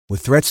With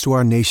threats to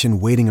our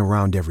nation waiting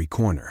around every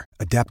corner,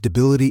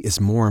 adaptability is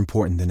more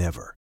important than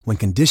ever. When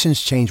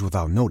conditions change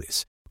without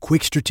notice,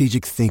 quick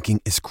strategic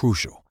thinking is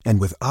crucial.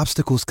 And with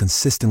obstacles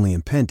consistently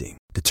impending,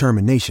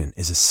 determination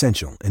is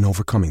essential in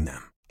overcoming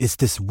them. It's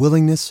this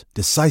willingness,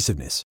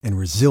 decisiveness, and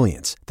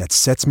resilience that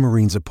sets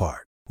Marines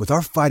apart. With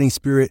our fighting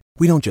spirit,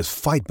 we don't just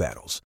fight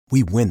battles,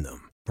 we win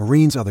them.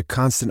 Marines are the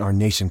constant our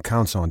nation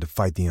counts on to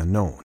fight the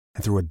unknown.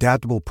 And through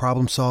adaptable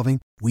problem solving,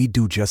 we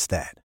do just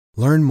that.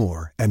 Learn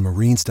more at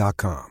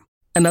marines.com.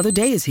 Another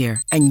day is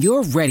here, and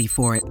you're ready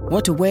for it.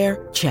 What to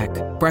wear? Check.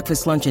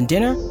 Breakfast, lunch, and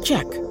dinner?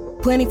 Check.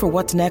 Planning for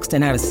what's next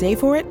and how to save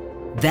for it?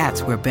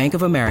 That's where Bank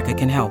of America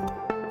can help.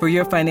 For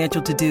your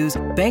financial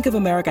to-dos, Bank of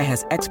America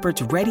has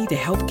experts ready to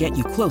help get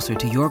you closer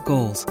to your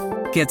goals.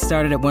 Get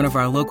started at one of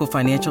our local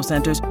financial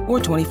centers or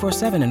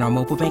 24/7 in our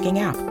mobile banking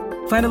app.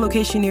 Find a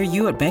location near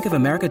you at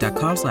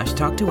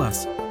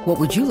bankofamerica.com/talktous. What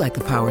would you like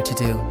the power to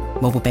do?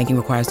 Mobile banking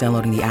requires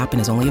downloading the app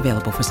and is only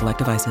available for select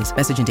devices.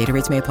 Message and data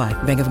rates may apply.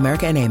 Bank of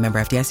America NA, member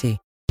FDIC.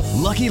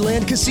 Lucky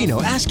Land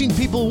Casino, asking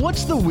people,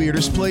 what's the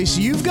weirdest place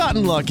you've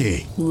gotten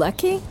lucky?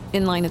 Lucky?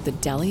 In line at the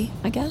deli,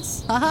 I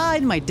guess? Aha,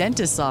 in my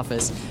dentist's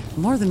office.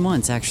 More than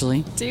once,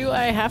 actually. Do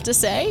I have to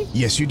say?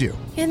 Yes, you do.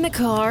 In the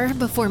car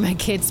before my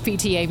kids'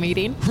 PTA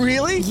meeting.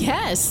 Really?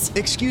 Yes.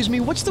 Excuse me,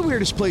 what's the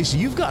weirdest place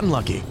you've gotten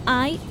lucky?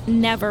 I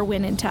never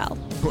win and tell.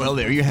 Well,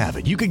 there you have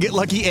it. You can get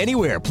lucky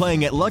anywhere,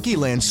 playing at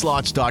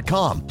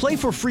LuckyLandSlots.com. Play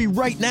for free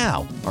right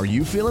now. Are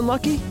you feeling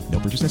lucky? No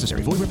purchase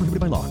necessary. Void where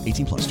prohibited by law.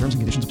 18 plus. Terms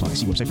and conditions apply.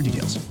 See website for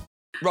details.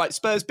 Right,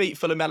 Spurs beat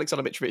Fulham.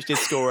 Alexander Mitrovic did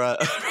score a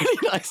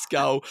really nice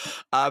goal.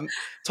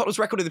 Tottenham's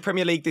record in the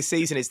Premier League this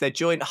season is their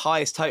joint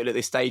highest total at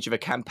this stage of a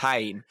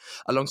campaign,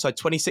 alongside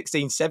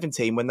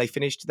 2016-17 when they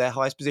finished their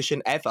highest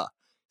position ever,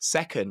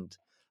 second.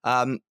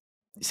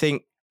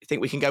 Think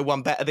we can go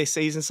one better this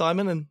season,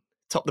 Simon, and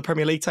top the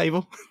Premier League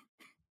table?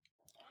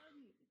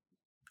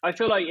 I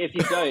feel like if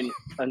you don't,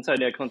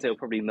 Antonio Conte will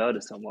probably murder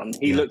someone.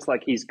 He looks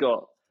like he's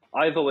got...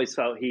 I've always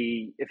felt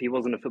if he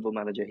wasn't a football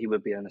manager, he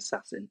would be an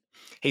assassin.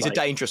 He's a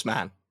dangerous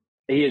man.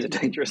 He is a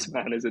dangerous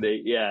man, isn't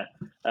he? Yeah.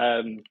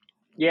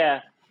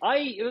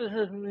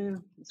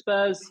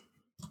 Spurs.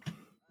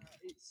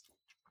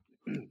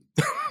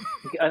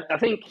 I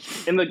think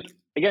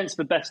against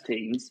the best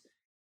teams,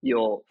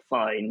 you're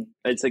fine.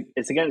 It's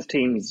against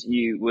teams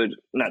you would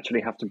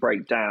naturally have to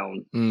break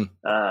down.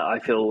 I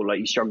feel like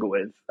you struggle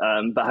with.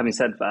 But having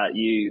said that,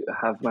 you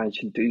have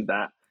managed to do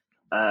that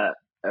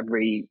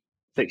every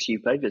fixture you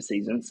played this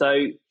season.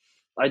 So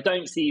I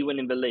don't see you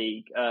winning the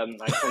league.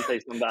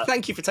 Conte's done that.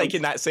 Thank you for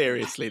taking that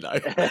seriously, though.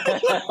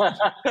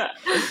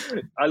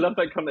 I love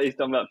that Conte's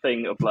done that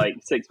thing of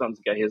 6 months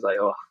ago. He was like,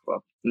 "Oh,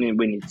 well, we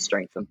need to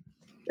strengthen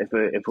if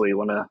we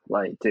want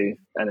to do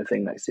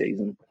anything next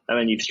season." And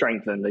then you've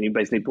strengthened, and you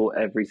basically bought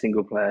every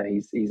single player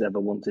he's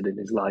ever wanted in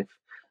his life.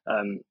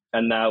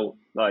 And now,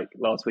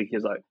 last week, he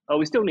was like, "Oh,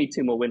 we still need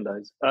 2 more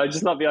windows." I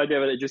just love the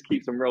idea that it just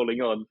keeps them rolling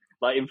on.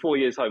 In 4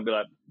 years' time, be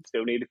like,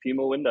 still need a few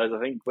more windows. I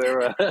think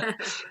we're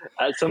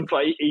at some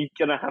point he's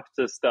gonna have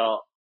to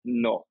start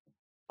not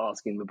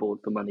asking the board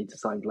for money to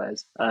sign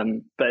players.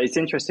 But it's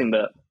interesting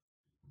that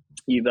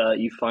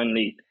you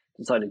finally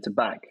decided to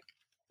back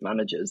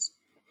managers.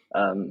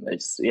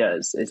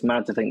 It's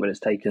mad to think that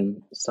it's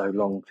taken so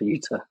long for you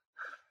to.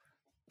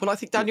 Well, I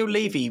think Daniel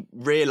Levy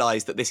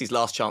realised that this is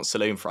last chance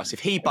saloon for us.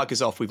 If he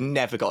buggers off, we've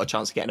never got a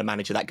chance of getting a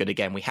manager that good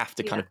again. We have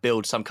to kind of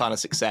build some kind of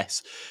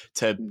success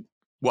to,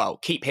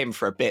 keep him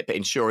for a bit, but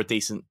ensure a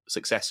decent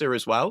successor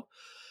as well.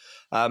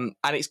 And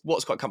it's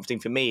what's quite comforting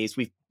for me is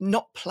we've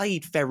not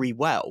played very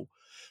well,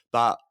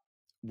 but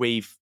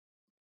we've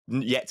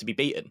yet to be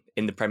beaten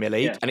in the Premier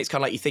League. Yeah. And it's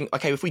kind of like you think,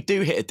 okay, if we do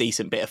hit a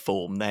decent bit of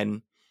form,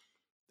 then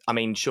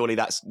surely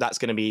that's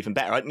going to be even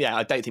better.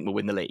 I don't think we'll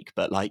win the league,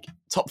 but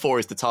top 4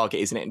 is the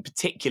target, isn't it? And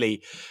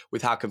particularly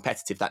with how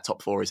competitive that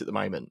top 4 is at the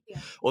moment.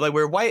 Yeah. Although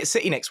we're away at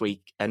City next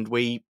week and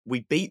we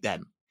beat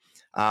them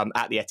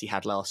at the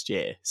Etihad last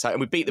year. And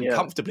we beat them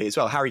comfortably as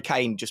well. Harry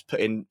Kane just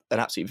put in an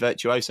absolute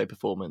virtuoso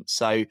performance.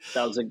 So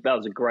that was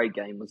a great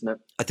game, wasn't it?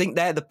 I think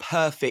they're the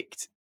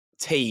perfect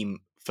team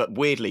for,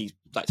 weirdly,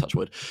 touch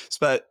wood,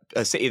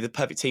 City are the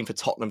perfect team for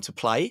Tottenham to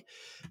play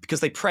because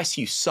they press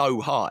you so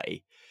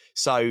high.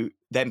 So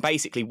then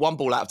basically one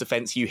ball out of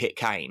defence, you hit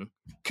Kane,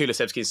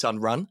 Kulusevski's son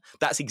run.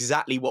 That's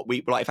exactly what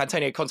if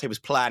Antonio Conte was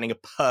planning a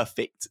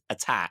perfect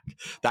attack,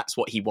 that's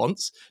what he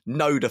wants.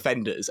 No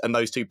defenders and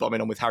those 2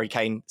 bombing on with Harry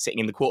Kane sitting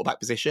in the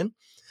quarterback position.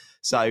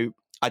 So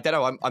I don't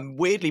know, I'm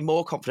weirdly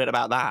more confident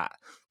about that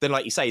than,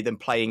 like you say, than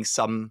playing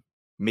some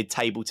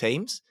mid-table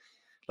teams.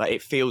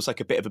 It feels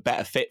like a bit of a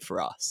better fit for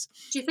us.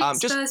 Do you think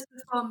Spurs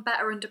perform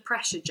better under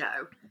pressure,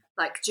 Joe?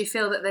 Do you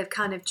feel that they've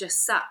kind of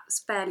just sat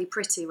fairly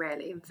pretty,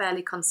 really, and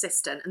fairly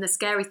consistent? And the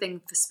scary thing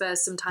for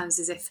Spurs sometimes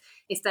is if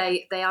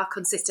they are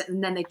consistent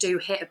and then they do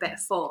hit a bit of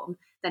form,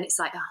 then it's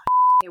like, oh,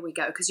 here we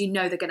go. Because they're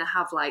going to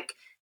have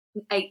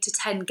 8 to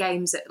 10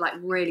 games at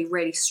really,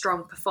 really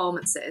strong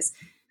performances.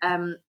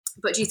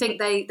 But do you think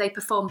they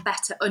perform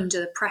better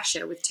under the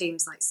pressure with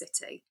teams like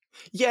City?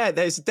 Yeah,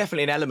 there's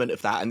definitely an element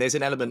of that. And there's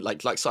an element,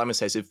 like Simon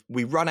says, if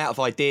we run out of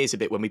ideas a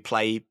bit when we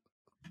play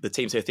the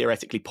teams who are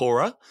theoretically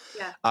poorer.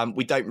 Yeah.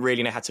 We don't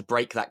really know how to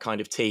break that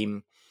kind of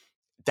team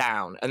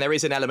down. And there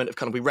is an element of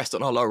kind of, we rest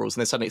on our laurels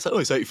and then suddenly it's like, oh,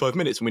 it's 85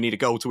 minutes and we need a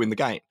goal to win the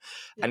game.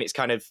 Yeah. And it's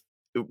kind of,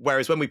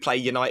 whereas when we play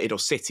United or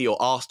City or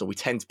Arsenal, we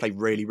tend to play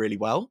really, really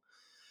well.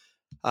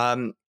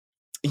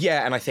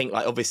 Yeah, and I think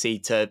like obviously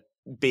to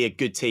be a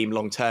good team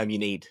long term, you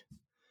need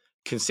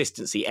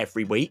consistency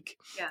every week.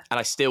 Yeah. And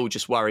I still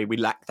just worry we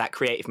lack that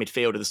creative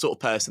midfielder, the sort of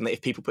person that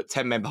if people put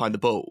 10 men behind the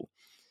ball,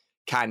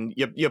 can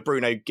your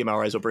Bruno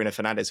Guimaraes or Bruno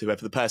Fernandes,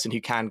 whoever, the person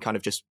who can kind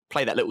of just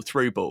play that little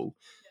through ball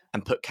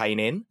and put Kane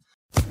in.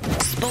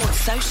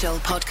 Sports Social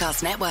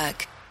Podcast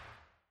Network.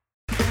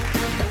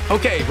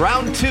 Okay,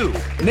 round 2.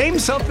 Name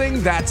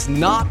something that's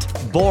not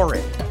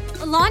boring.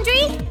 A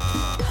laundry?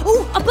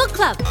 Ooh, a book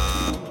club.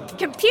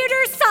 Computer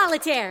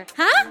solitaire,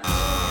 huh?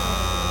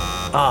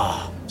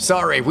 Ah, oh,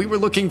 sorry, we were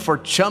looking for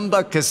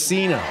Chumba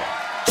Casino.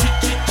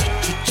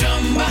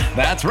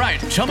 That's right,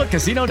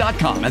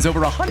 ChumbaCasino.com has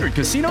over 100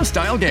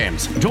 casino-style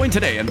games. Join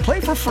today and play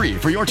for free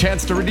for your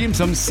chance to redeem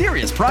some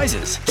serious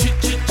prizes.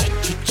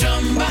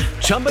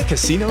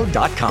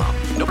 ChumbaCasino.com.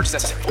 No purchase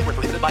necessary. Void where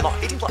prohibited by law.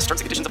 18+ terms and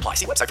conditions apply.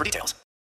 See website for details.